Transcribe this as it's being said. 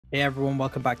Hey everyone,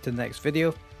 welcome back to the next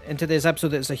video. In today's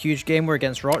episode, it's a huge game. We're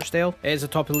against Rochdale. It is a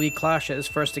top of the league clash. It is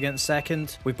first against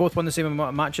second. We both won the same amount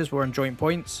of matches. We're on joint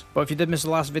points. But if you did miss the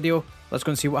last video, let's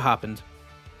go and see what happened.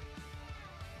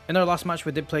 In our last match,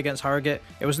 we did play against Harrogate.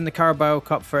 It was in the Carabao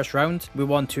Cup first round. We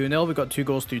won 2-0. We got 2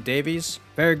 goals through Davies.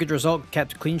 Very good result.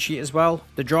 Kept a clean sheet as well.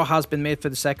 The draw has been made for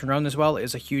the second round as well. It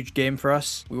is a huge game for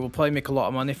us. We will probably make a lot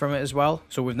of money from it as well.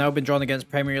 So we've now been drawn against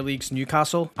Premier League's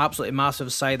Newcastle. Absolutely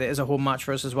massive side. It is a home match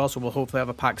for us as well. So we'll hopefully have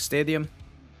a packed stadium.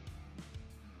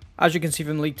 As you can see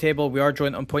from the league table, we are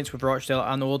joint on points with Rochdale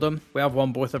and Oldham. We have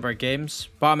won both of our games.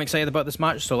 But I'm excited about this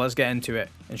match. So let's get into it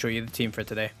and show you the team for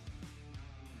today.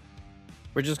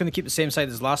 We're just going to keep the same side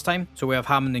as last time, so we have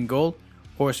Hammond in goal,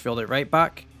 Horsfield at right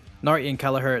back, Narty and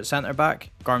Kelleher at centre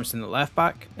back, Garmston at left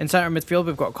back. In centre midfield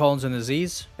we've got Collins and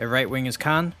Aziz, at right wing is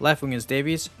Can, left wing is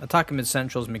Davies, attacking mid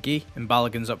central is McGee, and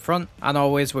Balogun's up front, and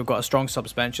always we've got a strong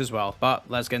subs bench as well. But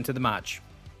let's get into the match.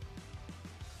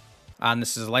 And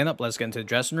this is the lineup. Let's get into the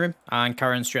dressing room and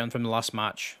carry on straight on from the last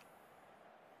match.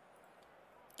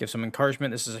 Give some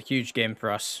encouragement. This is a huge game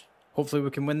for us. Hopefully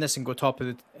we can win this and go top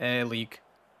of the league.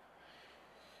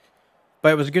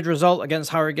 But it was a good result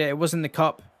against Harrogate. It was in the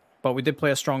cup, but we did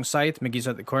play a strong side. McGee's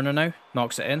at the corner now.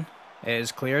 Knocks it in. It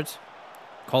is cleared.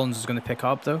 Collins is going to pick it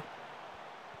up though.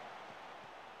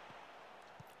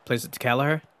 Plays it to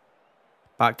Kelleher.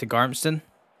 Back to Garmston.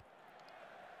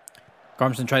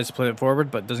 Garmston tries to play it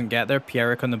forward, but doesn't get there.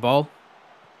 Pierrick on the ball.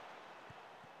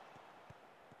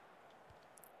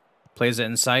 Plays it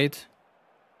inside.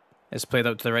 It's played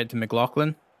out to the right to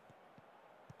McLaughlin.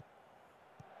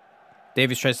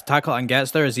 Davies tries to tackle and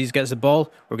gets there. Aziz gets the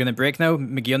ball. We're going to break now.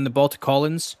 McGee on the ball to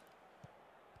Collins.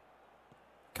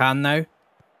 Can now.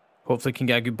 Hopefully can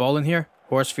get a good ball in here.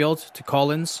 Horsfield to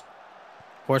Collins.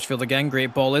 Horsfield again.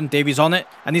 Great ball in. Davies on it.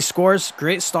 And he scores.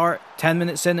 Great start. 10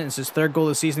 minutes in. It's his third goal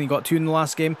of the season. He got 2 in the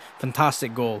last game.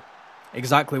 Fantastic goal.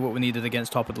 Exactly what we needed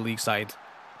against top of the league side.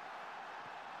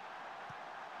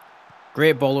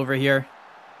 Great ball over here.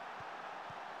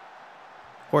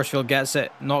 Horsfield gets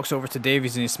it, knocks over to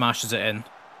Davies and he smashes it in.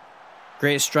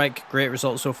 Great strike, great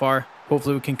result so far.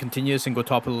 Hopefully we can continue this and go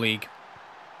top of the league.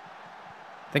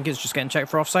 I think it's just getting checked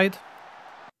for offside.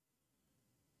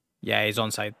 Yeah, he's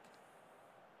onside.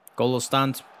 Goal will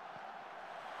stand.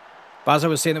 But as I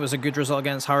was saying, it was a good result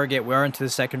against Harrogate. We are into the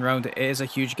second round. It is a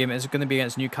huge game. It is going to be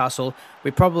against Newcastle.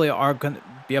 We probably are going to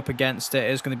be up against it.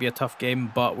 It is going to be a tough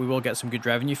game, but we will get some good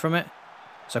revenue from it.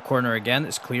 It's a corner again.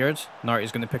 It's cleared.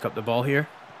 Narty's going to pick up the ball here.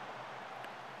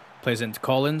 Plays it into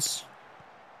Collins.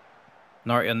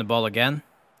 Narty on the ball again.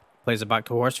 Plays it back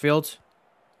to Horsfield.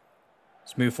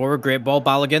 Let's move forward. Great ball.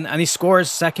 Balogun. And he scores.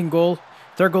 Second goal.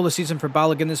 Third goal of the season for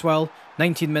Balogun as well.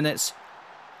 19 minutes.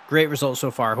 Great result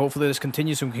so far. Hopefully this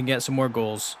continues so we can get some more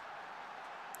goals.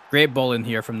 Great ball in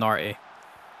here from Narty.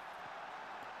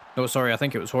 No, sorry. I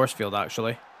think it was Horsfield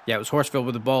actually. Yeah, it was Horsfield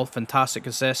with the ball. Fantastic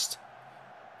assist.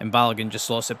 And Balogun just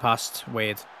lost it past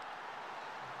Wade.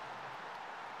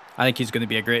 I think he's going to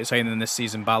be a great signing this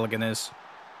season, Balogun is.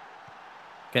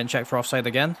 Getting checked for offside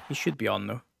again. He should be on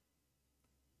though.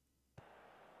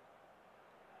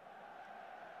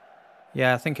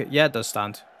 Yeah, I think it does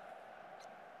stand.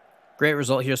 Great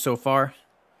result here so far.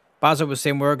 But as I was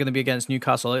saying, we're going to be against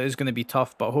Newcastle. It is going to be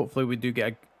tough, but hopefully we do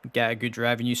get a good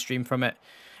revenue stream from it.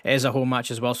 It is a home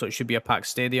match as well, so it should be a packed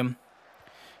stadium.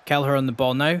 Kelleher on the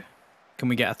ball now. Can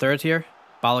we get a third here?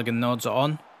 Balogun nods it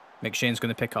on. McShane's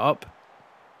going to pick it up.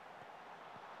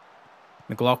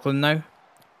 McLaughlin now.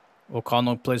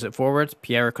 O'Connell plays it forward.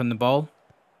 Pierrick on the ball.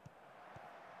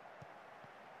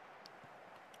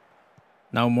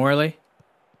 Now Morley.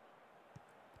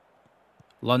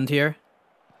 Lund here.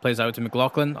 Plays out to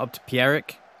McLaughlin. Up to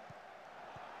Pierrick.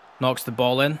 Knocks the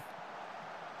ball in.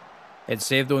 It's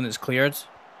saved though and it's cleared.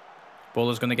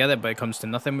 Bowler's going to get it, but it comes to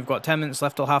nothing. We've got 10 minutes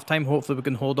left till half time. Hopefully we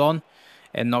can hold on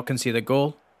and not concede a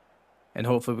goal. And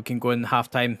hopefully we can go in half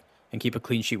time and keep a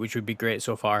clean sheet, which would be great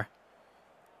so far.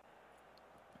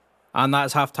 And that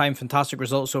is half time. Fantastic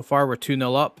result so far. We're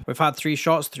 2-0 up. We've had 3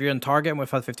 shots, 3 on target, and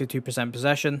we've had 52%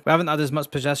 possession. We haven't had as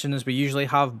much possession as we usually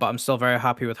have, but I'm still very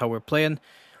happy with how we're playing.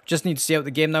 We just need to see out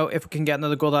the game now. If we can get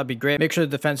another goal, that'd be great. Make sure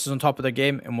the defense is on top of their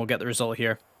game, and we'll get the result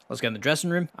here. Let's get in the dressing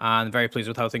room, and very pleased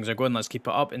with how things are going. Let's keep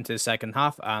it up into the second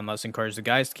half, and let's encourage the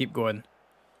guys to keep going.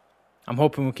 I'm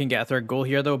hoping we can get a third goal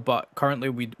here, though, but currently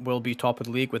we will be top of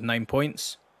the league with 9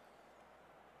 points,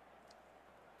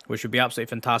 which would be absolutely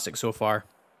fantastic so far.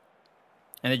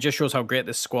 And it just shows how great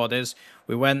this squad is.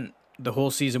 We went the whole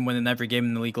season winning every game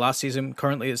in the league last season.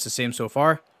 Currently, it's the same so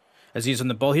far. Aziz on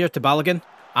the ball here to Balogun.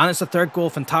 And it's the third goal.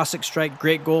 Fantastic strike.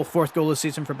 Great goal. 4th goal of the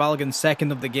season for Balogun.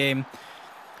 2nd of the game.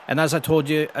 And as I told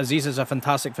you, Aziz is a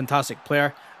fantastic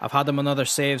player. I've had him on other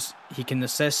saves. He can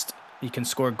assist, he can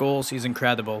score goals, he's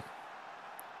incredible.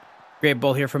 Great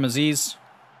ball here from Aziz.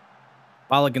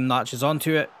 Balogun latches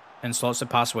onto it and slots the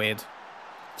pass Wade.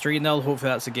 3-0, hopefully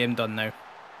that's the game done now.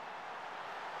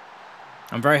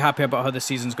 I'm very happy about how the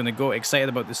season's going to go. Excited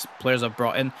about the players I've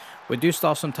brought in. We do still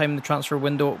have some time in the transfer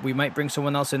window. We might bring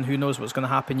someone else in. Who knows what's going to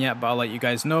happen yet, but I'll let you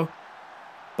guys know.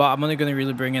 But I'm only going to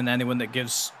really bring in anyone that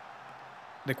gives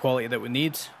the quality that we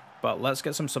need. But let's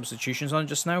get some substitutions on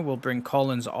just now. We'll bring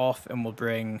Collins off and we'll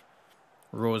bring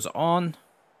Rose on.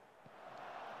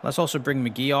 Let's also bring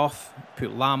McGee off,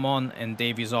 put Lamb on and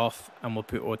Davies off, and we'll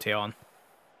put Ote on.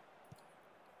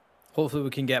 Hopefully we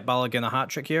can get Balogun a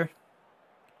hat-trick here.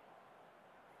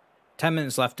 10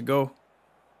 minutes left to go.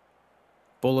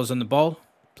 Bola's on the ball.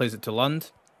 Plays it to Lund.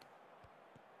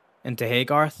 Into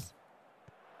Haygarth.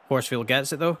 Horsfield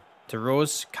gets it though. To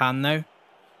Rose. Can now.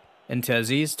 Into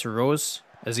Aziz. To Rose.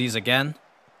 Aziz again.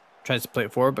 Tries to play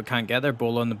it forward but can't get there.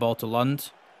 Bola on the ball to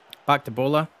Lund. Back to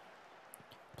Bola.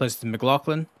 Plays it to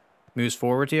McLaughlin. Moves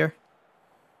forward here.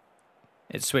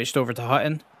 It's switched over to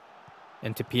Hutton.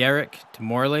 Into Pierrick. To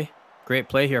Morley. Great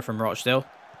play here from Rochdale.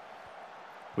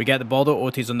 We get the ball though,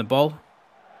 Ote's on the ball.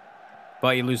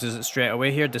 But he loses it straight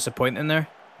away here, disappointing there.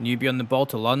 Newby on the ball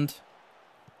to Lund.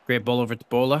 Great ball over to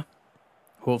Bola.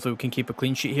 Hopefully we can keep a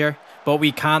clean sheet here. But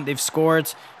we can't, they've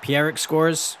scored. Pierrick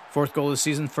scores, 4th goal of the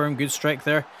season for him, good strike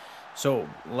there. So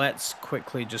let's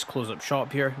quickly just close up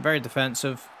shop here. Very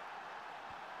defensive.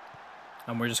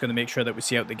 And we're just going to make sure that we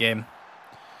see out the game.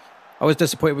 I was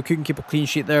disappointed we couldn't keep a clean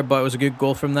sheet there, but it was a good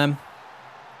goal from them.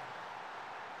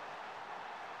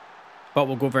 But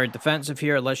we'll go very defensive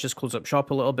here. Let's just close up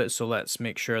shop a little bit. So let's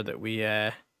make sure that we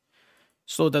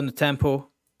slow down the tempo.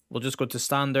 We'll just go to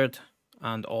standard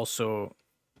and also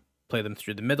play them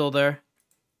through the middle there.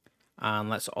 And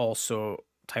let's also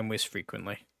time waste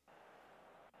frequently.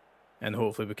 And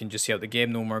hopefully we can just see out the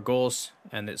game. No more goals.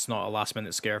 And it's not a last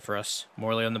minute scare for us.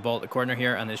 Morley on the ball at the corner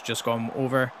here. And it's just gone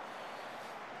over.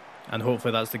 And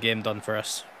hopefully that's the game done for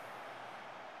us.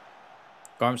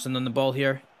 Garmson on the ball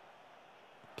here.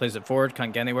 Plays it forward,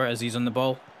 can't get anywhere. Aziz on the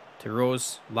ball. To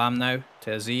Rose. Lamb now.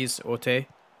 To Aziz. Ote.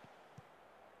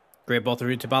 Great ball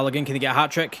through to Balogun. Can he get a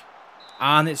hat-trick?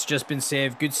 And it's just been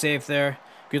saved. Good save there.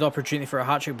 Good opportunity for a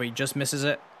hat-trick, but he just misses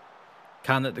it.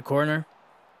 Can at the corner.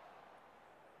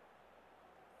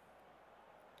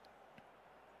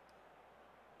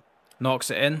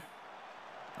 Knocks it in.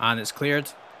 And it's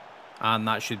cleared. And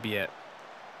that should be it.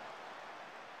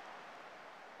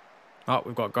 Oh,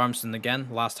 we've got Garmson again.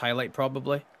 Last highlight,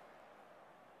 probably.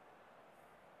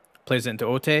 Plays it into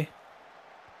Ote.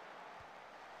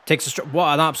 Takes a strike.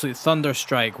 What an absolute thunder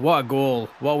strike. What a goal.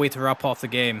 What a way to wrap off the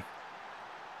game.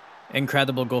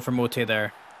 Incredible goal from Ote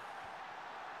there.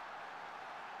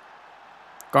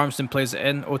 Garmson plays it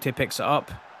in. Ote picks it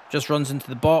up. Just runs into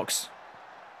the box.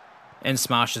 And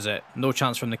smashes it. No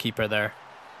chance from the keeper there.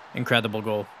 Incredible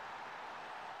goal.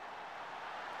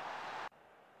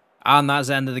 And that's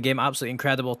the end of the game. Absolutely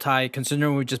incredible tie.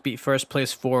 Considering we just beat first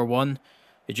place 4-1,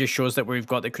 it just shows that we've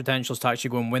got the credentials to actually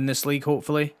go and win this league,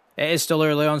 hopefully. It is still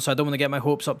early on, so I don't want to get my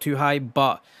hopes up too high,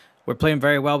 but we're playing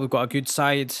very well. We've got a good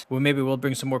side. Maybe we'll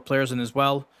bring some more players in as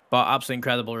well. But absolutely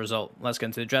incredible result. Let's get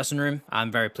into the dressing room.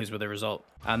 I'm very pleased with the result.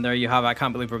 And there you have it. I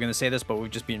can't believe we're going to say this, but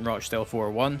we've just beaten Rochdale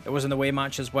 4-1. It was an away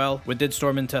match as well. We did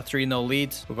storm into a 3-0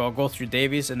 lead. We got a goal through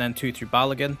Davies and then 2 through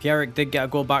Balogun. Pierrick did get a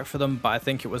goal back for them, but I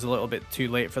think it was a little bit too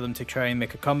late for them to try and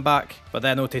make a comeback. But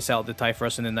then Ote settled the tie for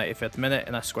us in the 95th minute,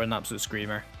 and I scored an absolute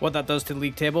screamer. What that does to the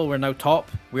league table, we're now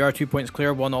top. We are 2 points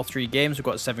clear, won all 3 games. We've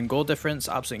got a 7 goal difference.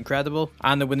 Absolutely incredible.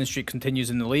 And the winning streak continues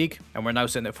in the league, and we're now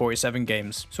sitting at 47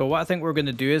 games. So what I think we're going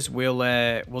to do is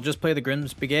we'll just play the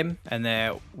Grimsby game,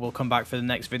 and we'll come back for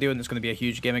the next video, and it's going to be a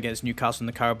huge game against Newcastle in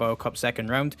the Carabao Cup second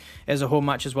round. It is a home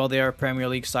match as well. They are a Premier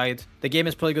League side. The game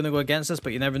is probably going to go against us,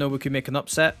 but you never know, we could make an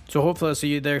upset. So hopefully I'll see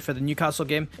you there for the Newcastle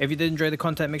game. If you did enjoy the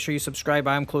content, make sure you subscribe.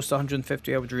 I am close to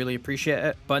 150. I would really appreciate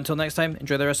it. But until next time,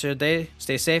 enjoy the rest of your day,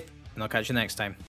 stay safe, and I'll catch you next time.